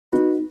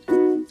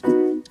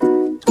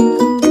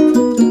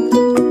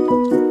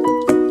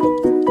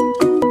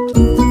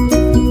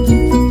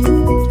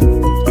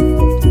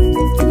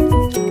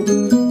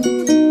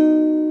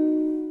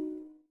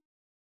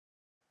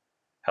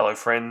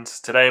friends,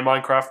 today in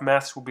Minecraft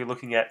Maths we'll be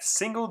looking at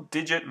single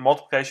digit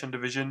multiplication and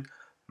division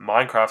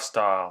Minecraft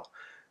style.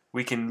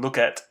 We can look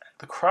at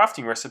the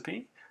crafting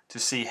recipe to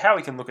see how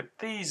we can look at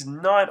these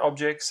 9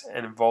 objects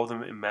and involve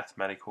them in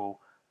mathematical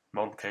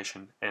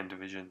multiplication and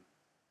division.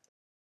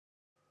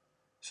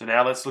 So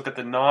now let's look at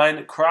the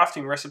 9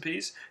 crafting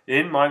recipes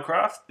in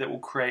Minecraft that will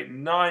create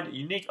 9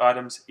 unique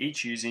items,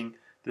 each using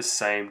the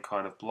same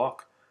kind of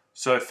block.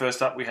 So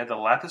first up we had the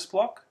Lapis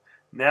block.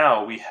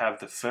 Now we have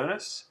the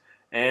furnace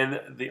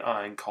and the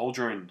iron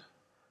cauldron.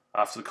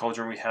 After the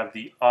cauldron we have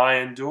the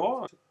iron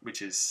door,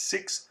 which is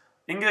 6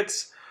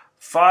 ingots.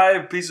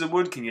 5 pieces of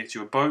wood can get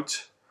you a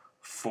boat.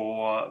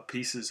 4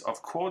 pieces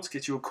of quartz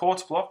get you a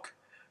quartz block.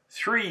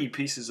 3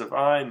 pieces of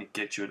iron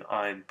get you an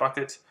iron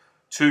bucket.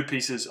 2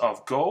 pieces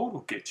of gold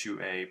will get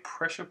you a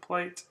pressure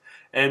plate.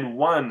 And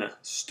 1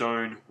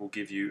 stone will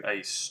give you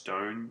a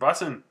stone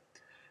button.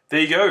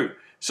 There you go.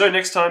 So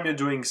next time you're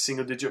doing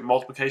single digit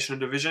multiplication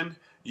and division,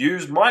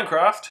 use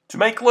Minecraft to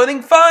make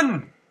learning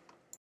fun!